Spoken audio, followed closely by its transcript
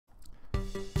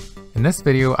In this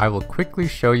video, I will quickly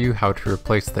show you how to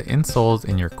replace the insoles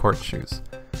in your court shoes.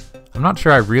 I'm not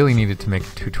sure I really needed to make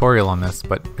a tutorial on this,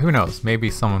 but who knows,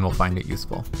 maybe someone will find it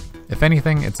useful. If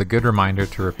anything, it's a good reminder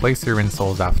to replace your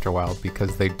insoles after a while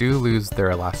because they do lose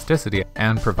their elasticity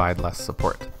and provide less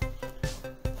support.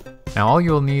 Now all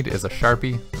you'll need is a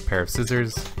Sharpie, a pair of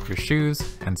scissors, your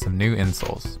shoes, and some new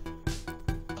insoles.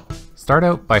 Start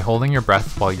out by holding your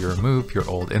breath while you remove your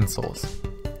old insoles.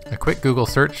 A quick Google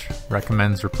search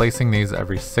recommends replacing these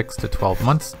every 6 to 12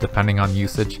 months depending on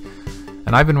usage, and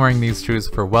I've been wearing these shoes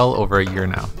for well over a year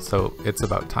now, so it's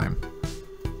about time.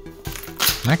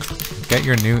 Next, get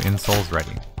your new insoles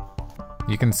ready.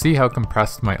 You can see how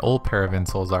compressed my old pair of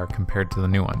insoles are compared to the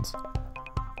new ones.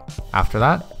 After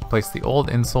that, place the old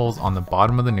insoles on the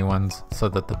bottom of the new ones so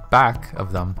that the back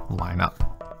of them line up.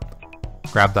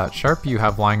 Grab that Sharpie you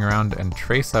have lying around and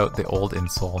trace out the old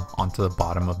insole onto the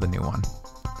bottom of the new one.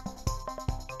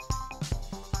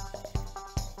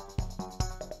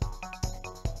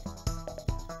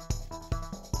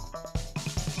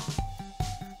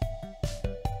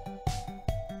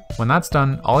 When that's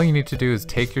done, all you need to do is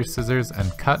take your scissors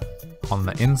and cut on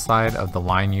the inside of the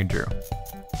line you drew.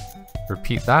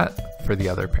 Repeat that for the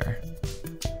other pair.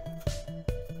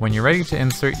 When you're ready to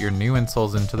insert your new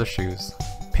insoles into the shoes,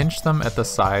 pinch them at the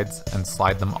sides and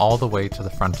slide them all the way to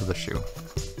the front of the shoe.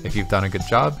 If you've done a good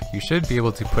job, you should be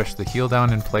able to push the heel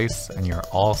down in place and you're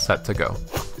all set to go.